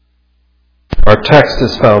Our text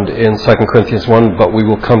is found in 2 Corinthians 1, but we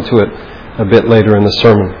will come to it a bit later in the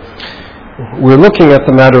sermon. We're looking at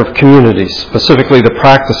the matter of community, specifically the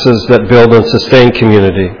practices that build and sustain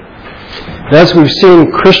community. As we've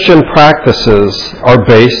seen, Christian practices are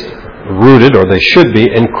based, rooted, or they should be,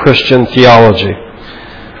 in Christian theology.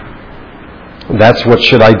 That's what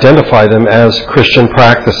should identify them as Christian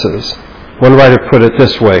practices. One writer put it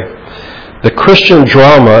this way: the Christian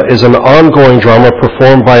drama is an ongoing drama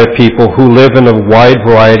performed by a people who live in a wide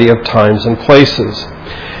variety of times and places.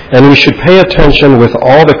 And we should pay attention with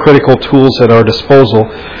all the critical tools at our disposal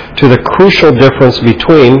to the crucial difference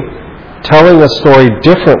between telling a story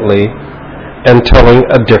differently and telling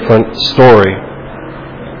a different story.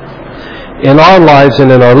 In our lives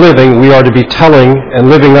and in our living, we are to be telling and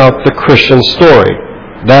living out the Christian story.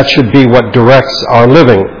 That should be what directs our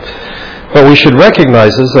living. But we should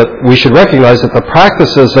recognize that the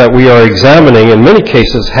practices that we are examining in many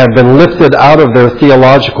cases have been lifted out of their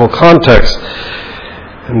theological context,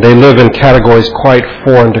 and they live in categories quite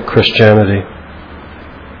foreign to Christianity.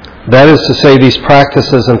 That is to say, these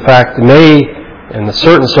practices, in fact, may, in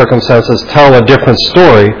certain circumstances, tell a different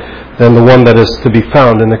story than the one that is to be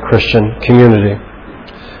found in the Christian community.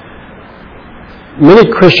 Many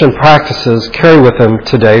Christian practices carry with them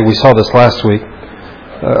today, we saw this last week,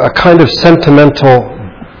 a kind of sentimental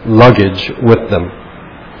luggage with them.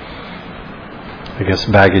 I guess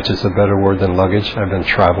baggage is a better word than luggage. I've been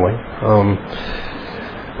traveling.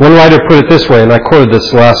 One writer put it this way, and I quoted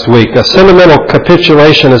this last week: a sentimental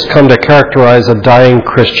capitulation has come to characterize a dying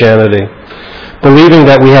Christianity, believing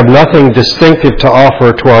that we have nothing distinctive to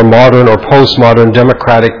offer to our modern or postmodern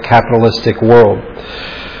democratic capitalistic world.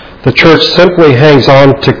 The church simply hangs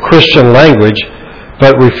on to Christian language,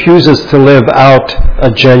 but refuses to live out a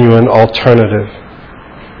genuine alternative.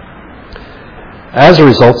 As a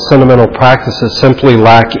result, sentimental practices simply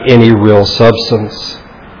lack any real substance.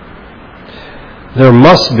 There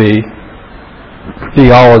must be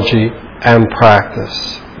theology and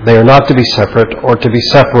practice. They are not to be separate or to be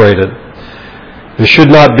separated. There should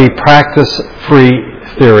not be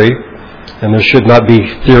practice-free theory, and there should not be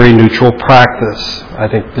theory-neutral practice. I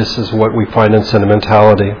think this is what we find in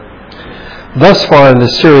sentimentality. Thus far in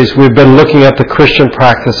this series, we've been looking at the Christian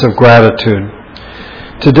practice of gratitude.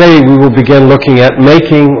 Today, we will begin looking at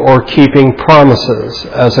making or keeping promises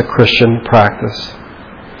as a Christian practice.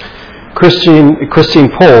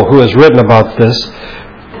 Christine Pohl, who has written about this,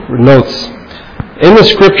 notes, in the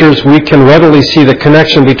Scriptures, we can readily see the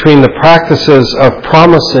connection between the practices of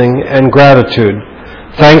promising and gratitude.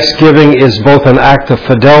 Thanksgiving is both an act of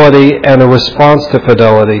fidelity and a response to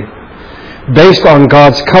fidelity. Based on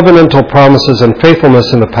God's covenantal promises and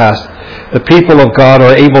faithfulness in the past, the people of God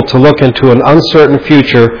are able to look into an uncertain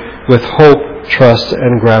future with hope, trust,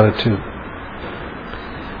 and gratitude.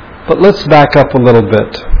 But let's back up a little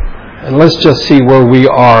bit, and let's just see where we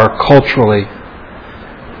are culturally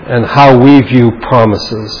and how we view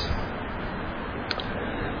promises.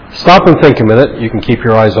 Stop and think a minute. You can keep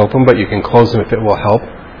your eyes open, but you can close them if it will help.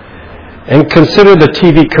 And consider the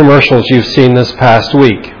TV commercials you've seen this past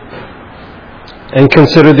week. And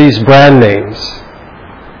consider these brand names: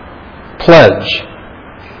 pledge,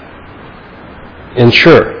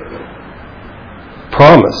 insure,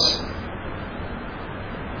 promise,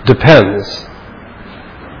 depends,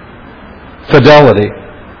 fidelity.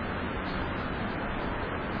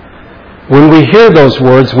 When we hear those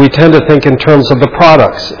words, we tend to think in terms of the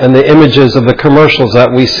products and the images of the commercials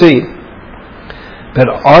that we see. But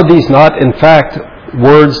are these not, in fact,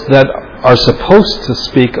 words that are supposed to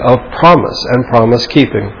speak of promise and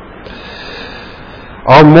promise-keeping?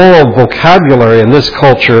 Our moral vocabulary in this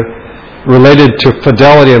culture related to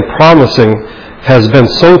fidelity and promising has been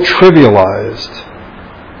so trivialized.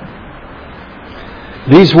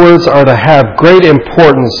 These words are to have great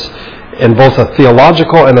importance in both a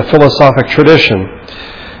theological and a philosophic tradition.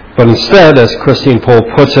 But instead, as Christine Pohl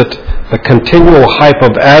puts it, the continual hype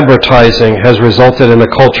of advertising has resulted in a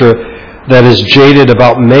culture that is jaded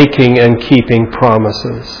about making and keeping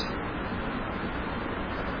promises.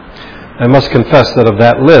 I must confess that of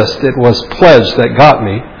that list, it was pledge that got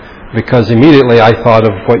me, because immediately I thought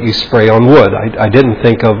of what you spray on wood. I didn't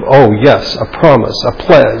think of, oh yes, a promise, a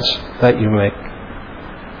pledge that you make.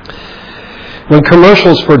 When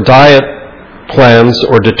commercials for diet plans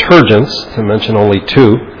or detergents, to mention only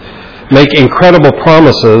two, make incredible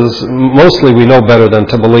promises, mostly we know better than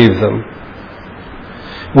to believe them.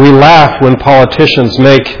 We laugh when politicians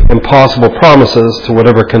make impossible promises to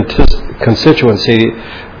whatever constituency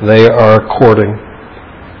they are courting.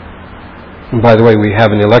 And by the way, we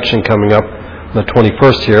have an election coming up, the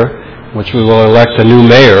 21st here, which we will elect a new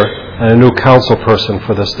mayor and a new council person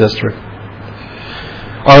for this district.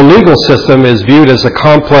 Our legal system is viewed as a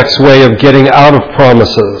complex way of getting out of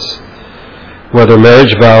promises, whether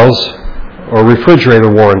marriage vows or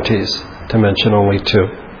refrigerator warranties, to mention only two.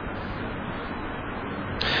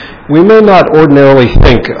 We may not ordinarily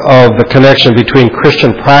think of the connection between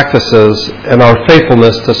Christian practices and our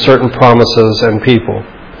faithfulness to certain promises and people.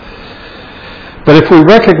 But if we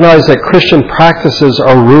recognize that Christian practices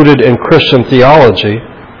are rooted in Christian theology,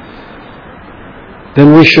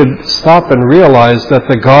 then we should stop and realize that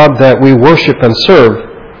the God that we worship and serve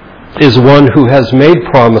is one who has made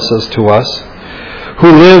promises to us, who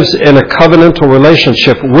lives in a covenantal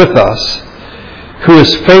relationship with us, who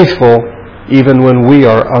is faithful even when we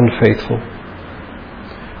are unfaithful.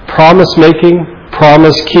 Promise-making,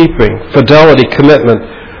 promise-keeping, fidelity, commitment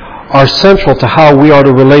are central to how we are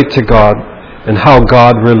to relate to God and how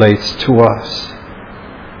God relates to us.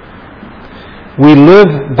 We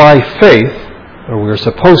live by faith, or we are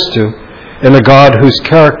supposed to, in a God whose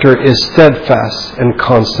character is steadfast and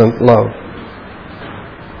constant love.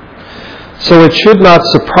 So it should not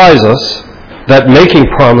surprise us that making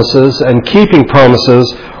promises and keeping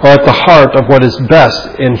promises are at the heart of what is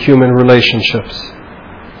best in human relationships.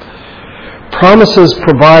 Promises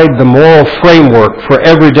provide the moral framework for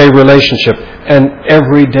everyday relationship and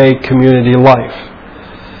everyday community life.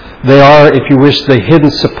 They are, if you wish, the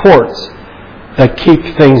hidden supports that keep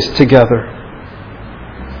things together.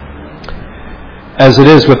 As it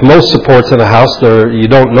is with most supports in a house, you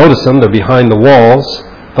don't notice them, they're behind the walls,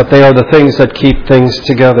 but they are the things that keep things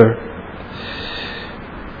together.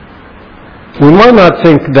 We might not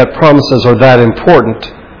think that promises are that important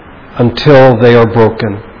until they are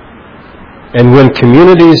broken. And when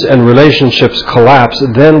communities and relationships collapse,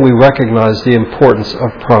 then we recognize the importance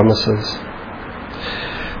of promises.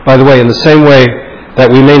 By the way, in the same way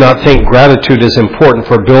that we may not think gratitude is important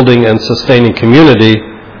for building and sustaining community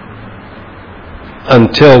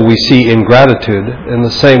until we see ingratitude, in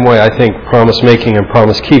the same way I think promise-making and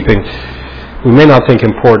promise-keeping, we may not think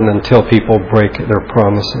important until people break their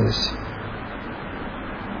promises.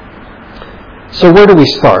 So where do we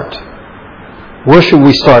start? Where should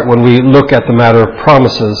we start when we look at the matter of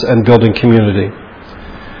promises and building community?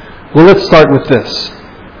 Well, let's start with this.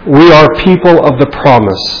 We are people of the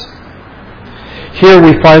promise. Here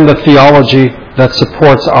we find the theology that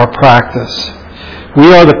supports our practice.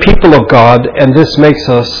 We are the people of God, and this makes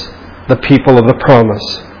us the people of the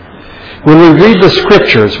promise. When we read the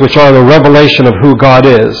Scriptures, which are the revelation of who God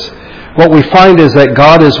is, what we find is that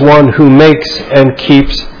God is one who makes and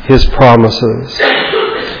keeps His promises.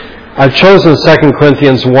 I've chosen 2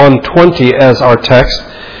 Corinthians 1:20 as our text.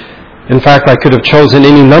 In fact, I could have chosen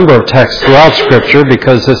any number of texts throughout Scripture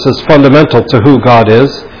because this is fundamental to who God is.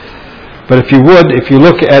 But if you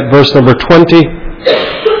look at verse number 20,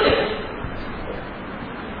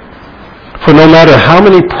 for no matter how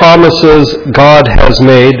many promises God has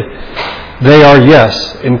made, they are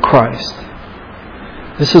yes in Christ.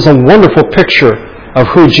 This is a wonderful picture of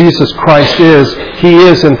who Jesus Christ is. He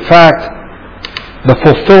is, in fact, the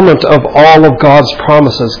fulfillment of all of God's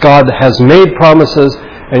promises. God has made promises,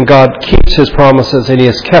 and God keeps His promises, and He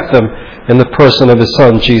has kept them in the person of His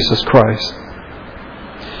Son, Jesus Christ.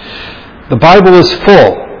 The Bible is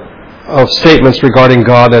full of statements regarding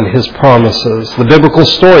God and His promises. The biblical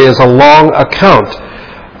story is a long account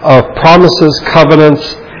of promises,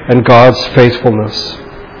 covenants, and God's faithfulness.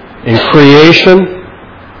 In creation,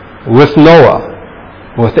 with Noah,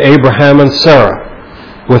 with Abraham and Sarah,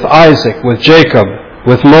 with Isaac, with Jacob,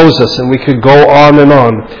 with Moses, and we could go on and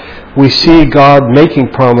on. We see God making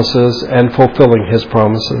promises and fulfilling His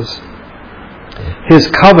promises. His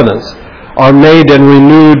covenants are made and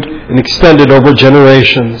renewed and extended over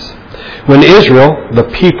generations. When Israel, the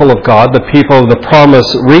people of God, the people of the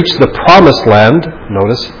promise, reached the promised land,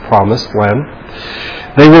 notice, promised land,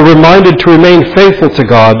 they were reminded to remain faithful to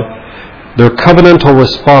God, their covenantal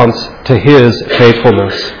response to His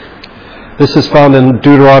faithfulness. This is found in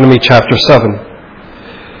Deuteronomy chapter 7.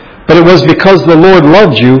 But it was because the Lord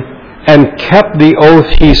loved you and kept the oath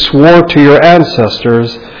He swore to your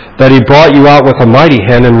ancestors that He brought you out with a mighty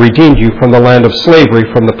hand and redeemed you from the land of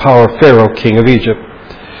slavery, from the power of Pharaoh, king of Egypt.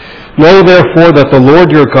 Know therefore that the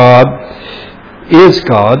Lord your God is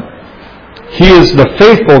God. He is the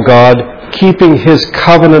faithful God, keeping His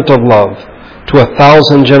covenant of love to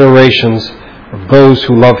 1,000 generations of those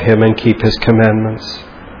who love Him and keep His commandments.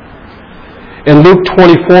 In Luke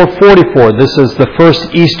 24:44, this is the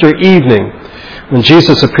first Easter evening, when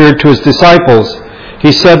Jesus appeared to His disciples.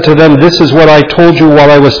 He said to them, "This is what I told you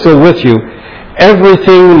while I was still with you.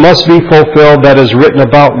 Everything must be fulfilled that is written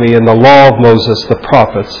about me in the law of Moses, the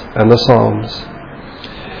prophets, and the Psalms."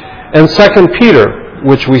 And 2 Peter,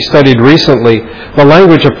 which we studied recently, the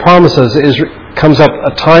language of promises comes up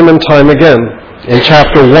time and time again in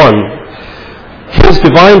chapter 1. His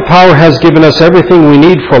divine power has given us everything we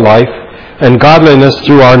need for life and godliness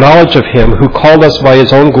through our knowledge of Him who called us by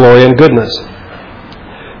His own glory and goodness.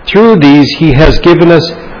 Through these He has given us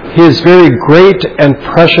His very great and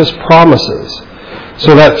precious promises,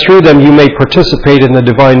 so that through them you may participate in the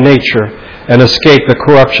divine nature and escape the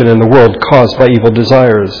corruption in the world caused by evil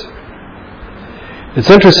desires. It's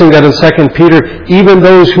interesting that in 2 Peter, even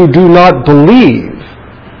those who do not believe,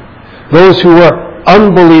 those who are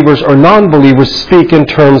unbelievers or non-believers, speak in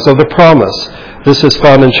terms of the promise. This is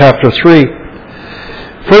found in chapter 3.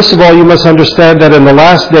 First of all, you must understand that in the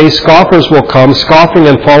last day scoffers will come, scoffing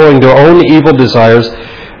and following their own evil desires.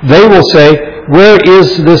 They will say, "Where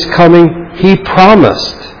is this coming He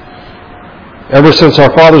promised?" Ever since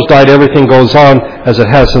our fathers died, everything goes on as it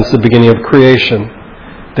has since the beginning of creation.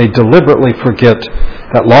 They deliberately forget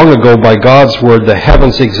that long ago by God's word the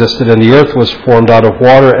heavens existed and the earth was formed out of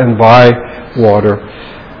water and by water.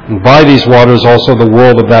 And by these waters also the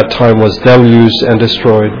world of that time was deluged and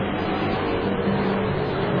destroyed.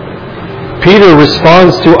 Peter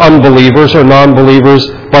responds to unbelievers or non-believers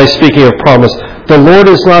by speaking of promise. The Lord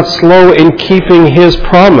is not slow in keeping His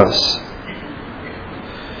promise.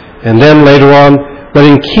 And then later on, but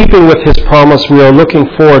in keeping with His promise, we are looking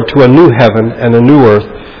forward to a new heaven and a new earth,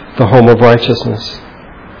 the home of righteousness.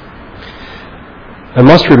 I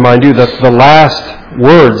must remind you that the last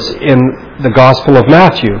words in the Gospel of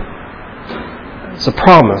Matthew, it's a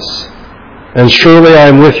promise. And surely I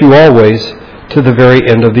am with you always to the very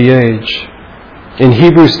end of the age. In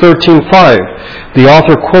Hebrews 13:5, the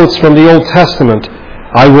author quotes from the Old Testament,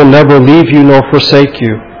 "I will never leave you nor forsake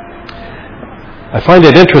you." I find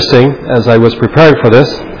it interesting, as I was preparing for this,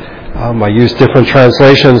 I used different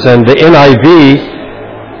translations, and the NIV,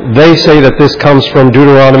 they say that this comes from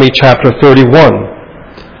Deuteronomy chapter 31,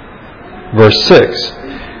 verse 6.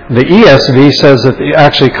 The ESV says that it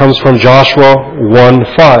actually comes from Joshua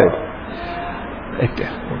 1:5. It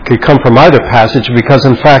could come from either passage because,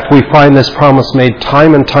 in fact, we find this promise made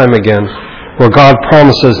time and time again, where God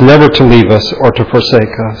promises never to leave us or to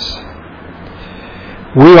forsake us.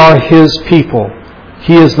 We are His people.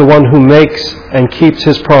 He is the one who makes and keeps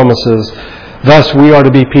His promises. Thus, we are to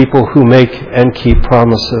be people who make and keep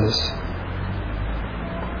promises.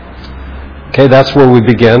 Okay, that's where we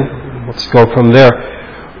begin. Let's go from there.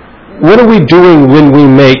 What are we doing when we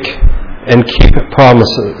make and keep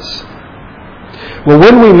promises? Well,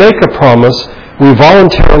 when we make a promise, we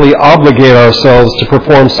voluntarily obligate ourselves to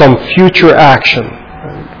perform some future action.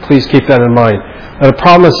 Please keep that in mind. A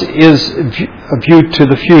promise is a view to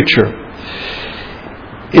the future.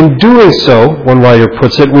 In doing so, one writer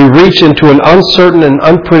puts it, we reach into an uncertain and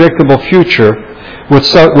unpredictable future with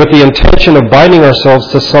the intention of binding ourselves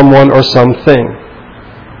to someone or something.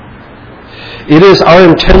 It is our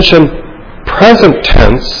intention, present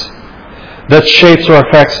tense, that shapes or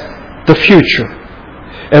affects the future.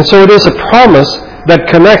 And so it is a promise that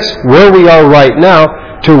connects where we are right now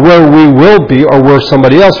to where we will be or where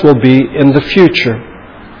somebody else will be in the future.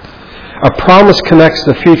 A promise connects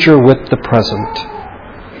the future with the present.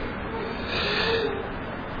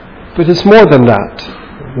 But it's more than that.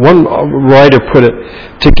 One writer put it,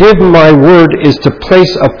 to give my word is to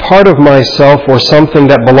place a part of myself or something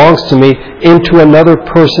that belongs to me into another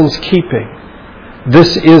person's keeping.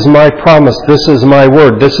 This is my promise. This is my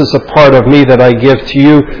word. This is a part of me that I give to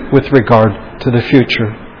you with regard to the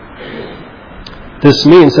future. This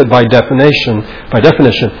means that by definition,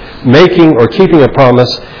 making or keeping a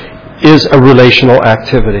promise is a relational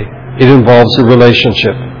activity. It involves a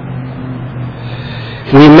relationship.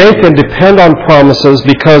 We make and depend on promises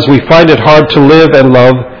because we find it hard to live and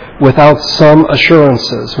love without some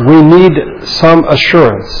assurances. We need some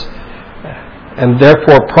assurance. And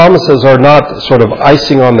therefore, promises are not sort of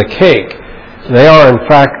icing on the cake. They are, in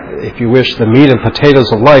fact, if you wish, the meat and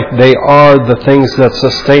potatoes of life. They are the things that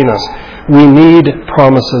sustain us. We need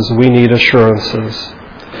promises. We need assurances.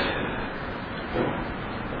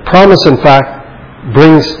 Promise, in fact,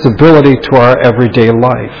 brings stability to our everyday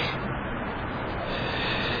life.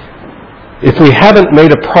 If we haven't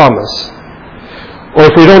made a promise, or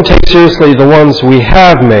if we don't take seriously the ones we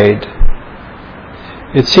have made,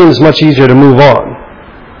 it seems much easier to move on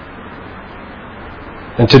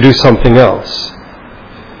and to do something else,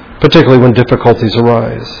 particularly when difficulties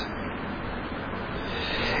arise.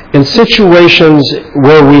 In situations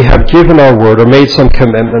where we have given our word or made some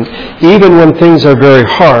commitment, even when things are very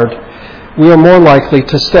hard, we are more likely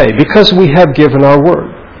to stay because we have given our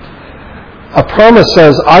word. A promise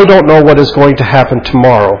says, I don't know what is going to happen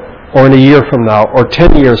tomorrow, or in a year from now, or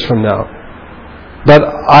 10 years from now. But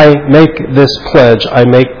I make this pledge, I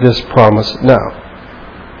make this promise now.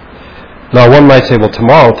 Now one might say, well,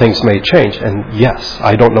 tomorrow things may change. And yes,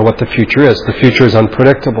 I don't know what the future is. The future is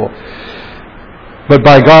unpredictable. But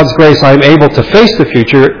by God's grace, I'm able to face the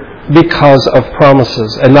future because of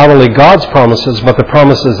promises. And not only God's promises, but the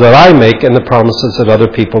promises that I make and the promises that other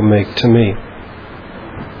people make to me.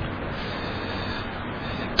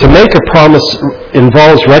 To make a promise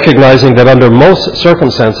involves recognizing that under most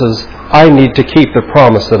circumstances, I need to keep the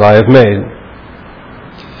promise that I have made.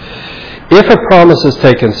 If a promise is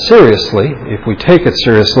taken seriously, if we take it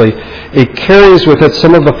seriously, it carries with it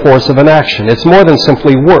some of the force of an action. It's more than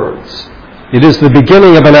simply words. It is the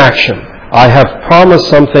beginning of an action. I have promised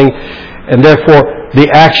something, and therefore the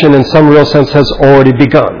action in some real sense has already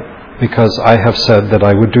begun, because I have said that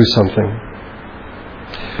I would do something.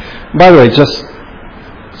 By the way, just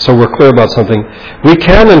so we're clear about something, we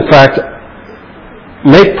can in fact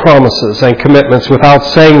make promises and commitments without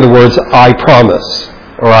saying the words, I promise,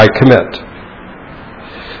 or I commit.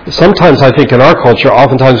 Sometimes I think in our culture,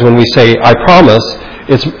 oftentimes when we say, I promise,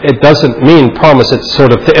 it doesn't mean promise, it's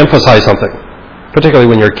sort of to emphasize something. Particularly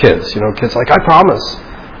when you're kids. Kids like, I promise.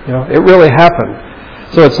 It really happened.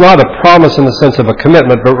 So it's not a promise in the sense of a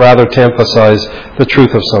commitment, but rather to emphasize the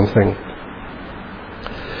truth of something.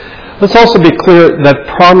 Let's also be clear that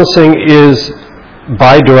promising is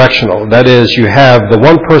bidirectional. That is, you have the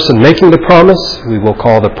one person making the promise, we will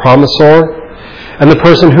call the promisor, and the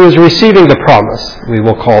person who is receiving the promise, we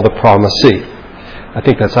will call the promisee. I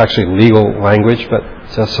think that's actually legal language, but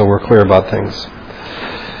just so we're clear about things.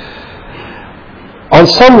 On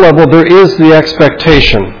some level, there is the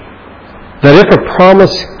expectation that if a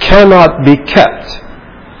promise cannot be kept,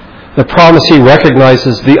 the promisee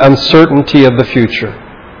recognizes the uncertainty of the future.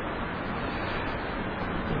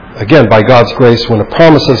 Again, by God's grace, when a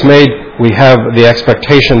promise is made, we have the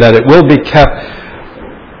expectation that it will be kept.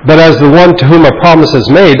 But as the one to whom a promise is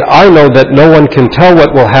made, I know that no one can tell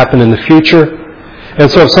what will happen in the future. And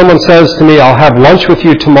so if someone says to me, I'll have lunch with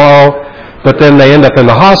you tomorrow, but then they end up in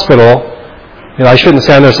the hospital, I shouldn't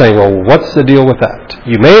stand there saying, well, what's the deal with that?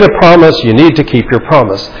 You made a promise, you need to keep your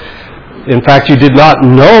promise. In fact, you did not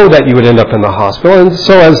know that you would end up in the hospital, and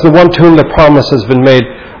so as the one to whom the promise has been made,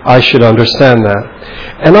 I should understand that.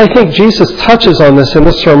 And I think Jesus touches on this in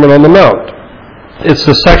the Sermon on the Mount. It's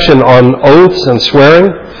the section on oaths and swearing.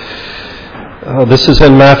 This is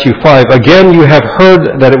in Matthew 5. Again, you have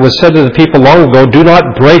heard that it was said to the people long ago, do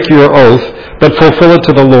not break your oath, but fulfill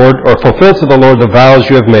to the Lord the vows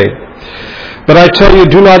you have made. But I tell you,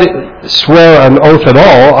 do not swear an oath at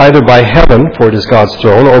all, either by heaven, for it is God's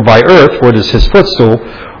throne, or by earth, for it is his footstool,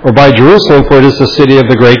 or by Jerusalem, for it is the city of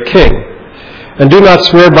the great king. And do not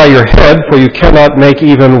swear by your head, for you cannot make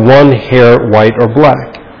even one hair white or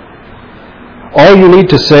black. All you need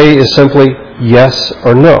to say is simply yes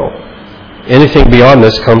or no. Anything beyond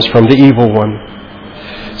this comes from the evil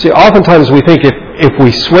one. See, oftentimes we think if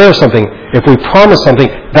we swear something, if we promise something,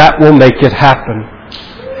 that will make it happen.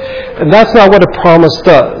 And that's not what a promise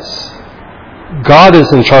does. God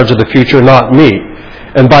is in charge of the future, not me.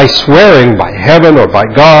 And by swearing by heaven or by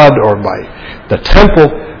God or by the temple,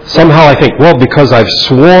 somehow I think, well, because I've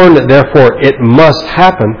sworn, therefore it must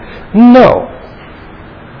happen. No.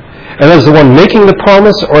 And as the one making the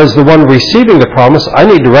promise or as the one receiving the promise, I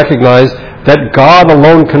need to recognize that God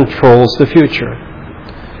alone controls the future.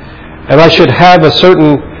 And I should have a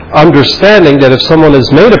certain understanding that if someone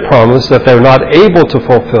has made a promise that they're not able to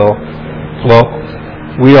fulfill, well,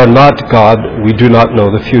 we are not God. We do not know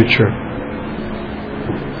the future.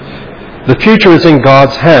 The future is in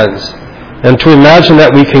God's hands. And to imagine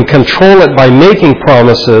that we can control it by making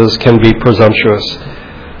promises can be presumptuous.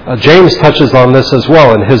 James touches on this as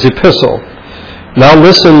well in his epistle. Now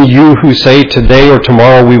listen, you who say today or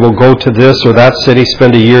tomorrow we will go to this or that city,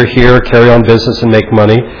 spend a year here, carry on business and make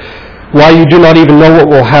money. Why, you do not even know what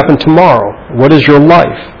will happen tomorrow. What is your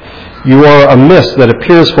life? You are a mist that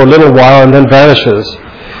appears for a little while and then vanishes.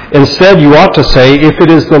 Instead, you ought to say, if it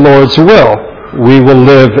is the Lord's will, we will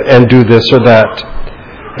live and do this or that.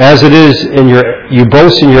 As it is you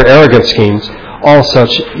boast in your arrogant schemes, all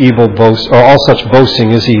such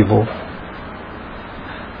boasting is evil.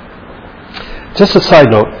 Just a side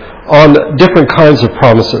note on different kinds of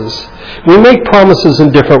promises. We make promises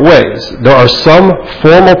in different ways. There are some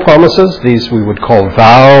formal promises, these we would call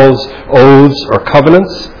vows, oaths, or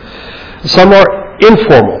covenants. Some are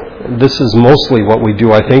informal. This is mostly what we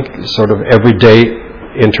do, I think, sort of everyday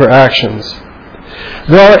interactions.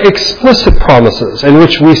 There are explicit promises in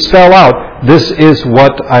which we spell out, this is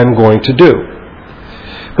what I'm going to do.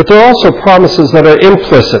 But there are also promises that are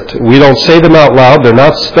implicit. We don't say them out loud, they're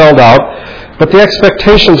not spelled out, but the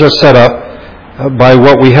expectations are set up by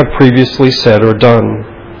what we have previously said or done.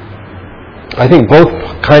 I think both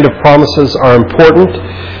kind of promises are important,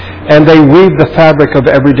 and they weave the fabric of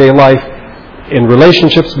everyday life in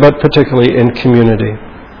relationships, but particularly in community.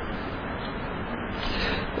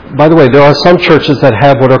 By the way, there are some churches that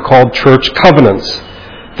have what are called church covenants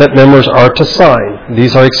that members are to sign.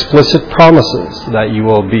 These are explicit promises that you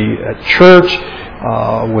will be at church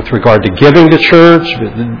with regard to giving to church,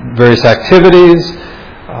 various activities.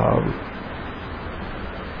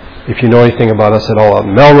 If you know anything about us at all at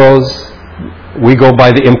Melrose, we go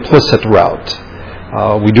by the implicit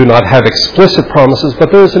route. We do not have explicit promises,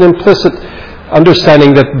 but there is an implicit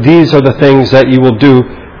understanding that these are the things that you will do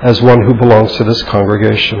as one who belongs to this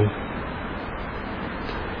congregation.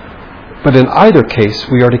 But in either case,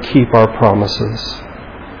 we are to keep our promises,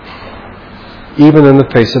 even in the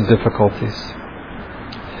face of difficulties.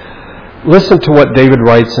 Listen to what David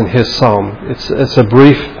writes in his psalm. It's a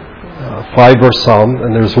brief 5-verse psalm,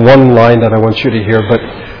 and there's one line that I want you to hear, but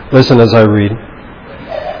listen as I read.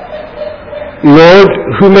 Lord,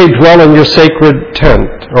 who may dwell in your sacred tent,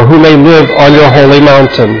 or who may live on your holy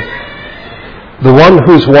mountain? The one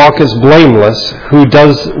whose walk is blameless, who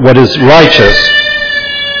does what is righteous,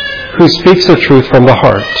 who speaks the truth from the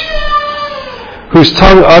heart, whose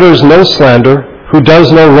tongue utters no slander, who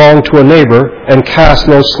does no wrong to a neighbor and casts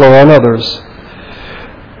no slur on others,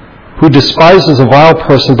 who despises a vile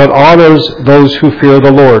person but honors those who fear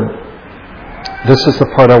the Lord. This is the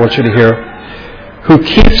part I want you to hear. Who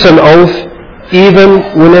keeps an oath even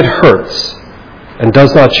when it hurts and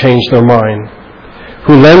does not change their mind,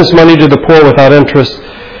 who lends money to the poor without interest,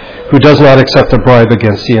 who does not accept a bribe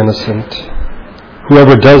against the innocent.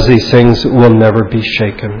 Whoever does these things will never be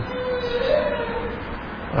shaken.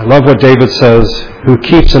 I love what David says, who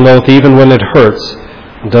keeps an oath even when it hurts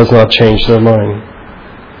and does not change their mind.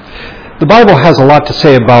 The Bible has a lot to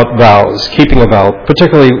say about vows, keeping a vow,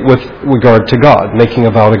 particularly with regard to God, making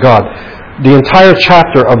a vow to God. The entire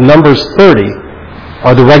chapter of Numbers 30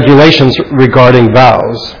 are the regulations regarding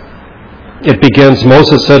vows. It begins,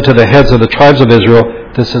 Moses said to the heads of the tribes of Israel,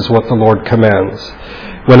 this is what the Lord commands.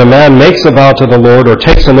 When a man makes a vow to the Lord or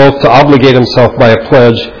takes an oath to obligate himself by a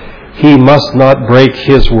pledge, he must not break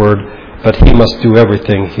his word, but he must do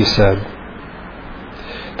everything he said.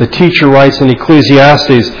 The teacher writes in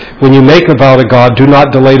Ecclesiastes, when you make a vow to God, do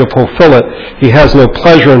not delay to fulfill it. He has no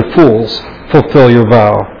pleasure in fools. Fulfill your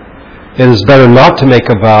vow. It is better not to make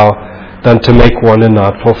a vow than to make one and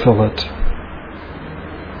not fulfill it.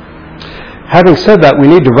 Having said that, we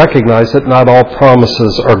need to recognize that not all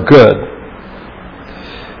promises are good.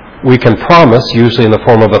 We can promise, usually in the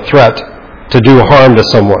form of a threat, to do harm to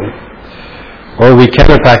someone. Or we can,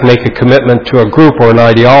 in fact, make a commitment to a group or an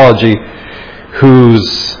ideology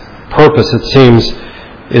whose purpose, it seems,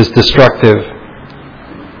 is destructive.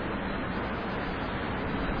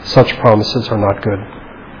 Such promises are not good.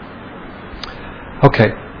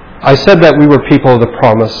 Okay, I said that we were people of the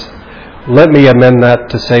promise. Let me amend that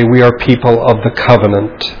to say we are people of the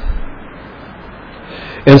covenant.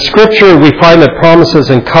 In Scripture, we find that promises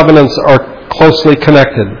and covenants are closely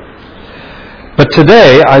connected. But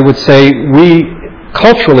today, I would say we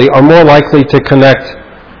culturally are more likely to connect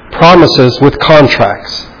promises with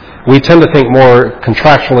contracts. We tend to think more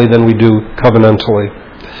contractually than we do covenantally.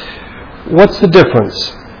 What's the difference?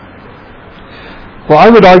 Well, I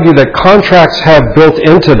would argue that contracts have built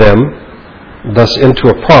into them, thus into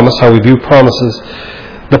a promise, how we view promises,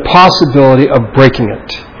 the possibility of breaking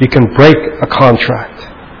it. You can break a contract.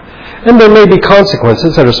 And there may be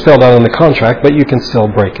consequences that are spelled out in the contract, but you can still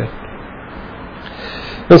break it.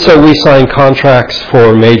 And so we sign contracts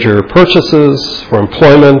for major purchases, for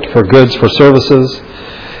employment, for goods, for services.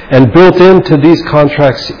 And built into these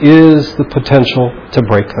contracts is the potential to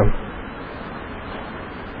break them.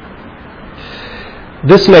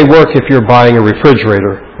 This may work if you're buying a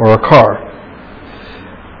refrigerator or a car.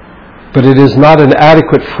 But it is not an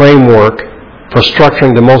adequate framework for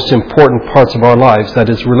structuring the most important parts of our lives, that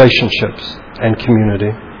is, relationships and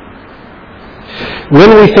community.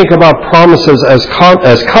 When we think about promises as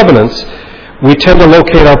covenants, we tend to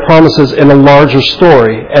locate our promises in a larger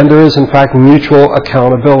story, and there is, in fact, mutual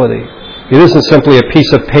accountability. It isn't simply a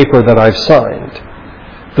piece of paper that I've signed.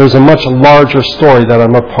 There's a much larger story that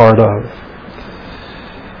I'm a part of.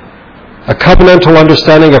 A covenantal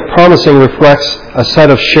understanding of promising reflects a set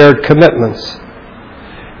of shared commitments.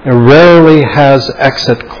 It rarely has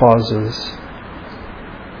exit clauses.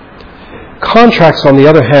 Contracts, on the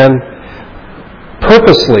other hand,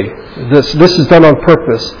 purposely, this is done on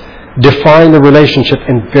purpose, define the relationship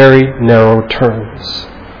in very narrow terms.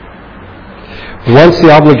 Once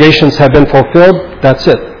the obligations have been fulfilled, that's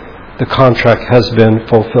it. The contract has been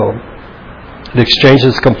fulfilled. The exchange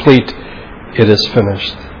is complete. It is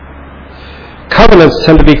finished. Covenants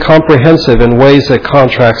tend to be comprehensive in ways that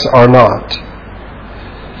contracts are not.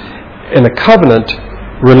 In a covenant,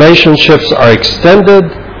 relationships are extended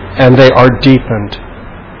and they are deepened.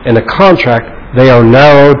 In a contract, they are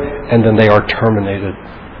narrowed and then they are terminated.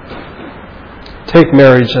 Take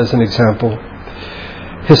marriage as an example.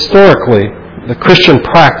 Historically, the Christian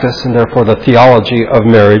practice, and therefore the theology of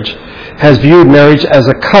marriage, has viewed marriage as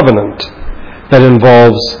a covenant that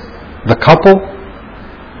involves the couple,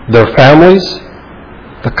 their families,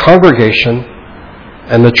 the congregation,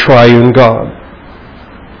 and the triune God.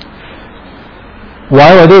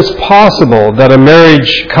 While it is possible that a marriage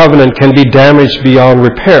covenant can be damaged beyond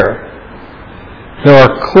repair, there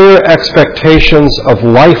are clear expectations of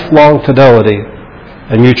lifelong fidelity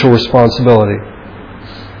and mutual responsibility.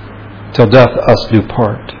 Till death us do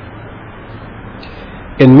part.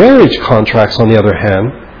 In marriage contracts, on the other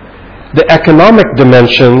hand, the economic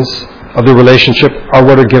dimensions of the relationship are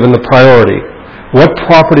what are given the priority. What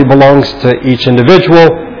property belongs to each individual,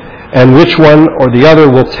 and which one or the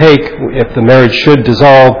other will take if the marriage should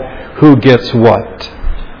dissolve, who gets what.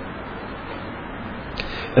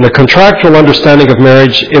 In a contractual understanding of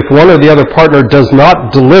marriage, if one or the other partner does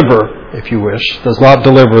not deliver, if you wish, does not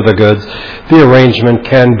deliver the goods, the arrangement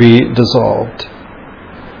can be dissolved.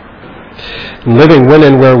 Living when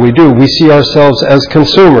and where we do, we see ourselves as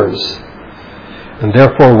consumers, and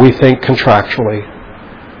therefore we think contractually.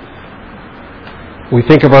 We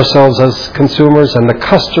think of ourselves as consumers, and the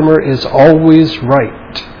customer is always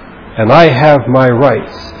right, and I have my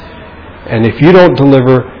rights, and if you don't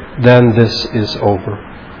deliver, then this is over.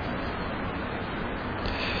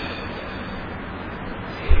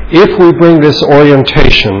 If we bring this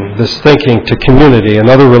orientation, this thinking to community and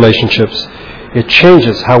other relationships, it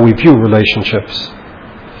changes how we view relationships.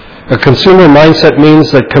 A consumer mindset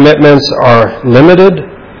means that commitments are limited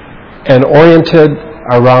and oriented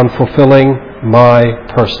around fulfilling my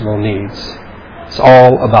personal needs. It's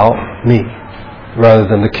all about me rather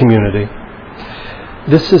than the community.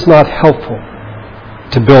 This is not helpful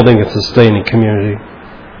to building and sustaining community.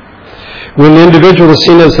 When the individual is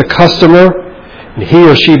seen as the customer, and he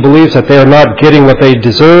or she believes that they are not getting what they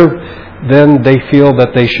deserve, then they feel that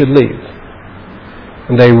they should leave.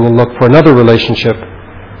 And they will look for another relationship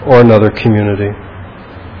or another community.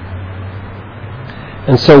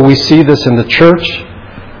 And so we see this in the church.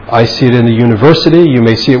 I see it in the university. You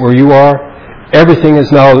may see it where you are. Everything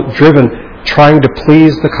is now driven trying to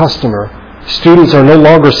please the customer. Students are no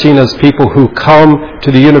longer seen as people who come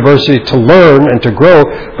to the university to learn and to grow,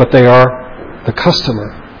 but they are the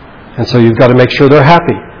customer. And so you've got to make sure they're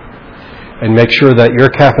happy and make sure that your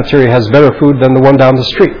cafeteria has better food than the one down the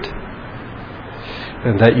street.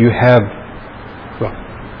 And that you have, well,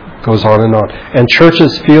 goes on and on. And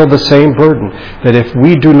churches feel the same burden, that if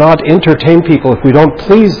we do not entertain people, if we don't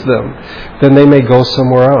please them, then they may go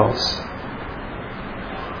somewhere else.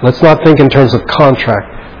 Let's not think in terms of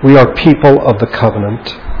contract. We are people of the covenant.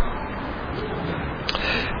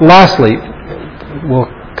 Lastly, we'll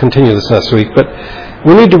continue this next week, but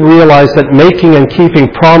we need to realize that making and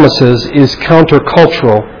keeping promises is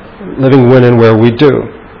countercultural, living when and where we do.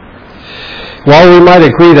 While we might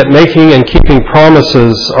agree that making and keeping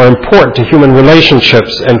promises are important to human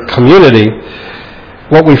relationships and community,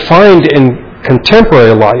 what we find in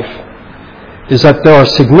contemporary life is that there are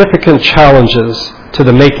significant challenges to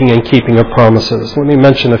the making and keeping of promises. Let me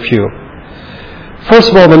mention a few. First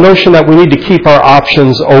of all, the notion that we need to keep our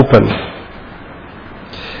options open.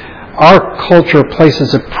 Our culture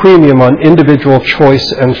places a premium on individual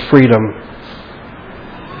choice and freedom.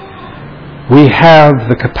 We have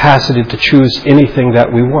the capacity to choose anything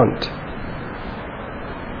that we want.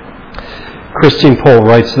 Christine Pohl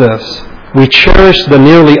writes this: "We cherish the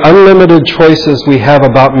nearly unlimited choices we have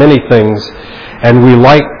about many things, and we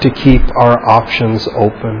like to keep our options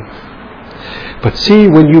open." But see,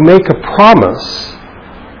 when you make a promise,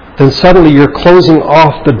 then suddenly you're closing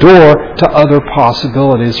off the door to other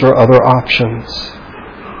possibilities or other options.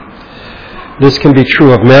 This can be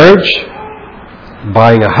true of marriage,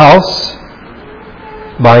 buying a house,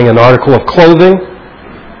 buying an article of clothing,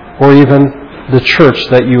 or even the church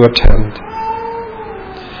that you attend.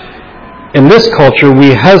 In this culture, we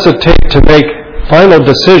hesitate to make final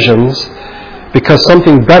decisions because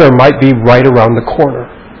something better might be right around the corner.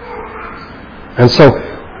 And so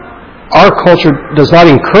our culture does not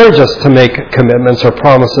encourage us to make commitments or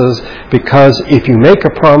promises, because if you make a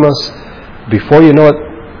promise, before you know it,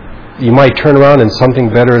 you might turn around and something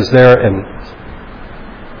better is there and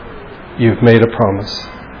you've made a promise.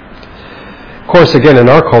 Of course, again, in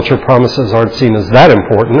our culture, promises aren't seen as that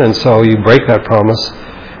important, and so you break that promise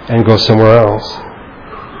and go somewhere else.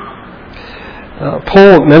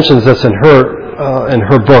 Pohl mentions this in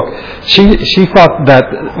her book. She thought that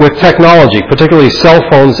with technology, particularly cell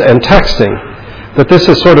phones and texting, that this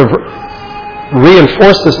has sort of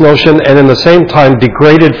reinforced this notion and in the same time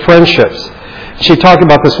degraded friendships. She talked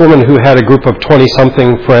about this woman who had a group of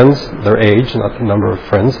 20-something friends, their age, not the number of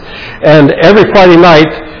friends, and every Friday night,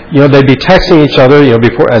 they'd be texting each other,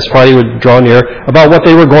 before as Friday would draw near, about what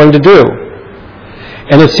they were going to do.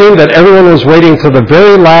 And it seemed that everyone was waiting to the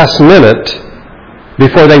very last minute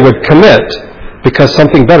before they would commit, because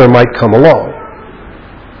something better might come along.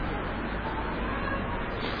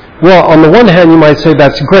 Well, on the one hand, you might say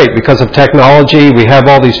that's great. Because of technology, we have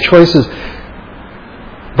all these choices.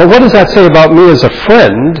 But what does that say about me as a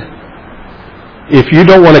friend if you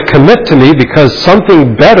don't want to commit to me because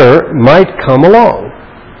something better might come along?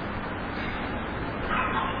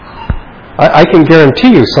 I can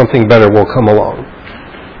guarantee you something better will come along.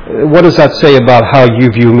 What does that say about how you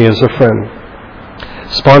view me as a friend?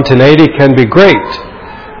 Spontaneity can be great,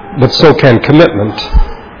 but so can commitment.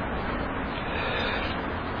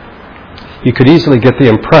 You could easily get the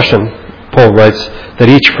impression, Paul writes, that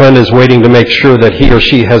each friend is waiting to make sure that he or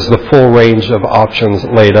she has the full range of options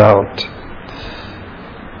laid out.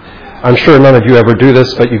 I'm sure none of you ever do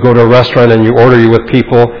this, but you go to a restaurant and you order with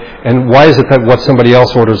people, and why is it that what somebody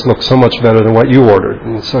else orders looks so much better than what you ordered?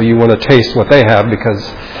 And so you want to taste what they have because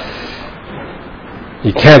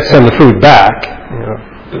you can't send the food back.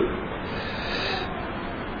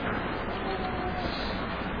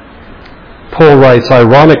 Paul writes,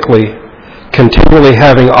 ironically, continually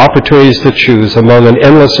having opportunities to choose among an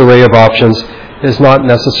endless array of options is not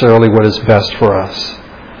necessarily what is best for us.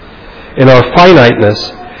 In our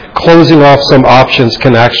finiteness, closing off some options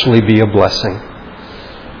can actually be a blessing.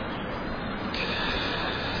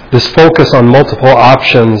 This focus on multiple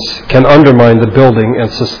options can undermine the building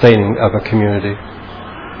and sustaining of a community.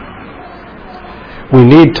 We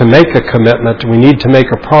need to make a commitment, we need to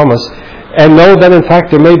make a promise, and know that in fact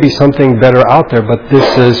there may be something better out there, but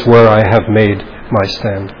this is where I have made my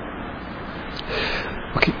stand.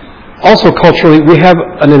 Okay. Also culturally, we have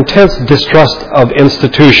an intense distrust of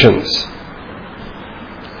institutions.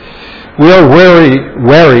 We are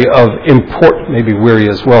wary of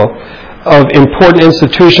of important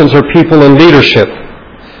institutions or people in leadership.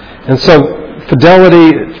 And so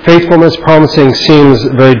fidelity, faithfulness, promising seems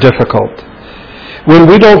very difficult. When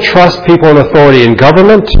we don't trust people in authority in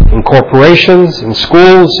government, in corporations, in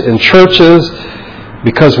schools, in churches,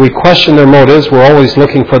 because we question their motives, we're always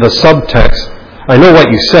looking for the subtext. I know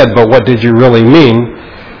what you said, but what did you really mean?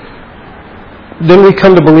 Then we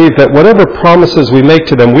come to believe that whatever promises we make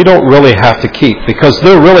to them, we don't really have to keep, because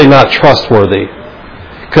they're really not trustworthy.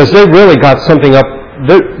 Because they've really got something up,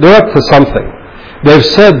 they're up to something. They've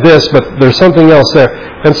said this, but there's something else there.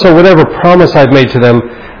 And so whatever promise I've made to them,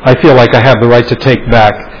 I feel like I have the right to take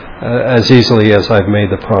back as easily as I've made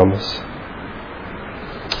the promise.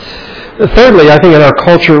 Thirdly, I think in our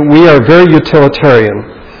culture, we are very utilitarian.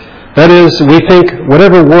 That is, we think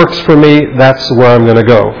whatever works for me, that's where I'm going to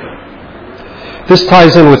go. This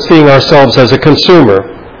ties in with seeing ourselves as a consumer.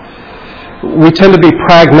 We tend to be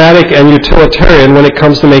pragmatic and utilitarian when it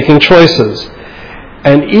comes to making choices.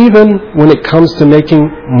 And even when it comes to making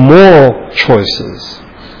moral choices.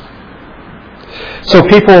 So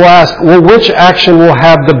people will ask, well, which action will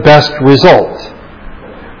have the best result?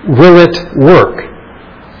 Will it work?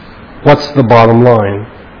 What's the bottom line?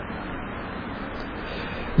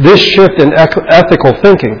 This shift in ethical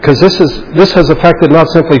thinking, because this has affected not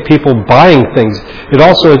simply people buying things, it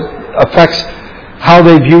also affects how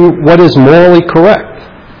they view what is morally correct.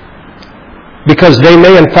 Because they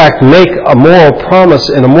may in fact make a moral promise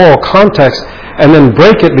in a moral context and then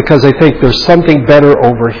break it because they think there's something better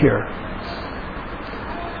over here.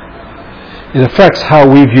 It affects how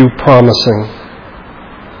we view promising.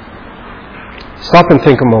 Stop and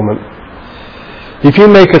think a moment. If you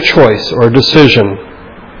make a choice or a decision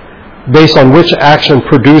based on which action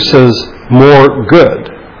produces more good,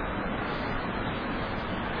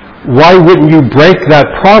 why wouldn't you break that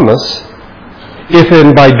promise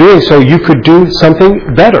if by doing so you could do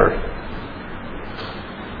something better?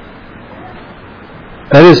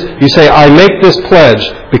 That is, you say, I make this pledge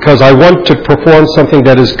because I want to perform something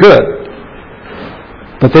that is good.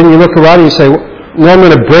 But then you look around and you say, well, I'm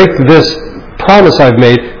going to break this promise I've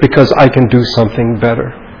made because I can do something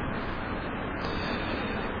better.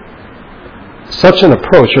 Such an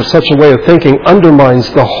approach or such a way of thinking undermines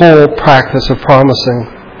the whole practice of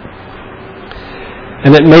promising.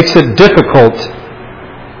 And it makes it difficult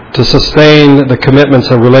to sustain the commitments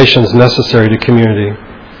and relations necessary to community.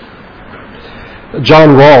 John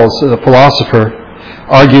Rawls, the philosopher,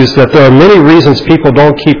 argues that there are many reasons people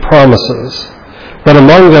don't keep promises, but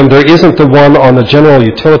among them there isn't the one on the general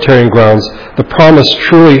utilitarian grounds. The promisor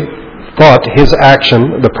truly thought his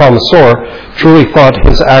action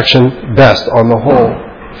best on the whole.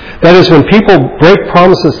 That is, when people break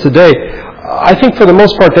promises today, I think for the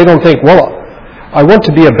most part they don't think, well, I want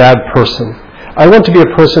to be a bad person. I want to be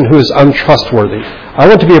a person who is untrustworthy. I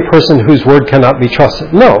want to be a person whose word cannot be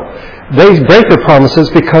trusted. No, they break their promises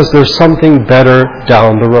because there's something better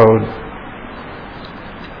down the road.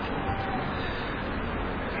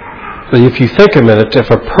 But if you think a minute, if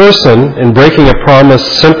a person in breaking a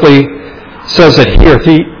promise simply says that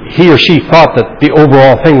he or she thought that the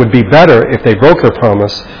overall thing would be better if they broke their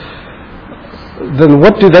promise, then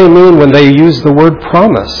what do they mean when they use the word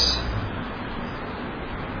promise?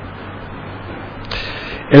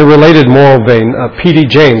 In a related moral vein, P.D.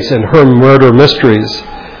 James, in her Murder Mysteries,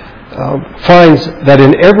 finds that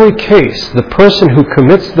in every case, the person who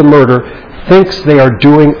commits the murder thinks they are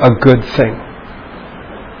doing a good thing.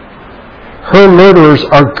 Her murderers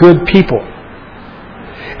are good people.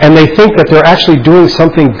 And they think that they're actually doing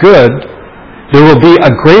something good. There will be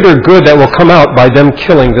a greater good that will come out by them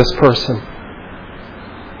killing this person.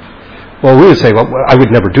 Well, we would say, well, I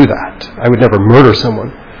would never do that. I would never murder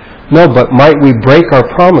someone. No, but might we break our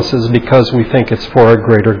promises because we think it's for a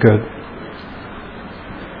greater good?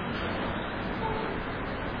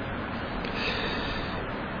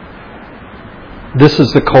 This is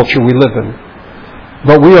the culture we live in.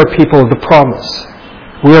 But we are people of the promise.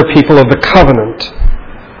 We are people of the covenant.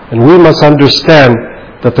 And we must understand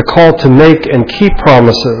that the call to make and keep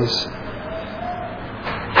promises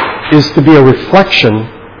is to be a reflection.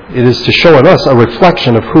 It is to show in us a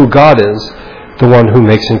reflection of who God is, the one who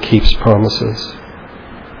makes and keeps promises.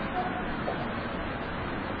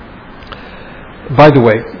 By the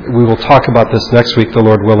way, we will talk about this next week, the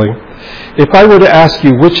Lord willing. If I were to ask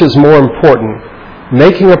you which is more important,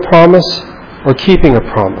 making a promise or keeping a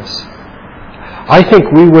promise, I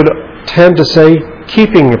think we would tend to say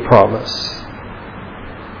keeping a promise.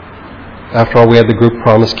 After all, we had the group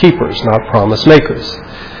promise keepers, not promise makers.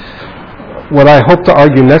 What I hope to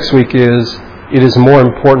argue next week is it is more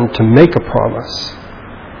important to make a promise.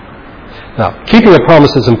 Now, keeping a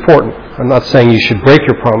promise is important. I'm not saying you should break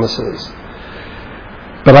your promises.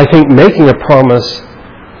 But I think making a promise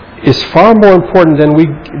is far more important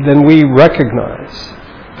than we recognize.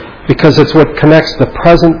 Because it's what connects the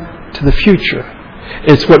present to the future.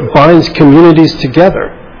 It's what binds communities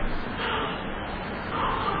together.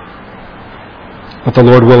 But the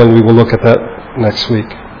Lord willing, we will look at that next week.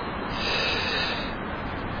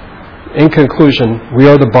 In conclusion, we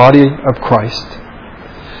are the body of Christ.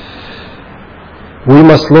 We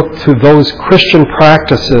must look to those Christian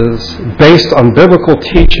practices based on biblical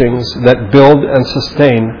teachings that build and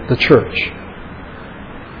sustain the church.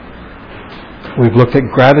 We've looked at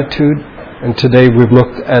gratitude, and today we've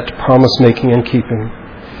looked at promise making and keeping.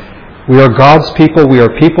 We are God's people. We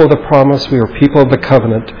are people of the promise. We are people of the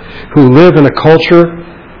covenant who live in a culture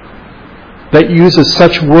that uses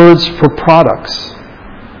such words for products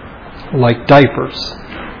like diapers.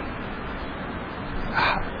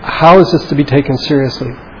 How is this to be taken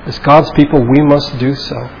seriously? As God's people, we must do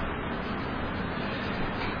so.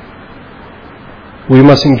 We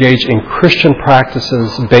must engage in Christian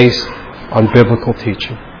practices based on biblical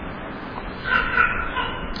teaching.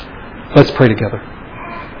 Let's pray together.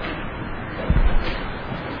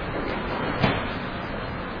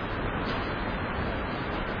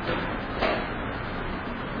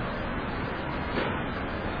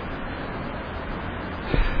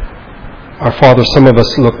 Our Father, some of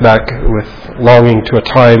us look back with longing to a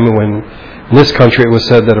time when in this country it was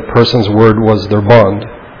said that a person's word was their bond.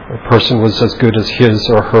 A person was as good as his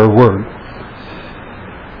or her word.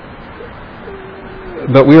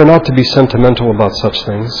 But we are not to be sentimental about such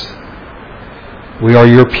things. We are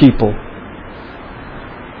your people,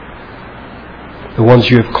 the ones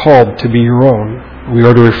you have called to be your own. We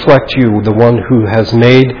are to reflect you, the one who has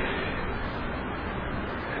made,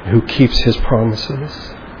 who keeps his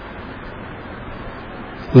promises.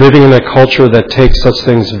 Living in a culture that takes such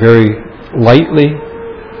things very lightly,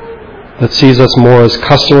 that sees us more as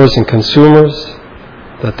customers and consumers,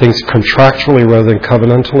 that thinks contractually rather than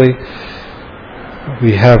covenantally,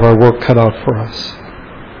 we have our work cut out for us.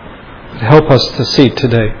 But help us to see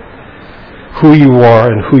today who you are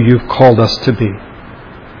and who you've called us to be.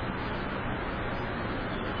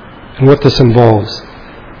 And what this involves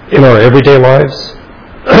in our everyday lives,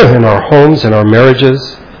 in our homes, in our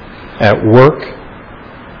marriages, at work,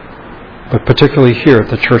 but particularly here at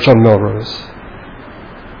the church on Melrose.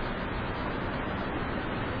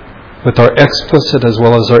 With our explicit as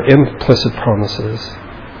well as our implicit promises.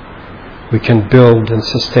 we can build and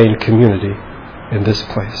sustain community in this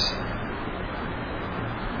place.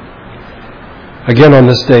 Again, on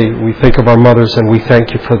this day, we think of our mothers and we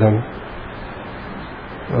thank you for them,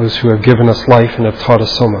 those who have given us life and have taught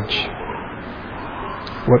us so much.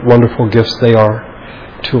 What wonderful gifts they are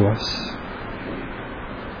to us.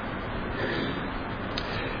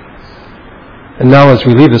 And now as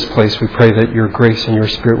we leave this place, we pray that your grace and your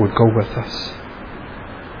Spirit would go with us.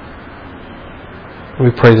 And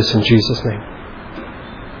we pray this in Jesus' name.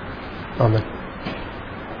 Amen.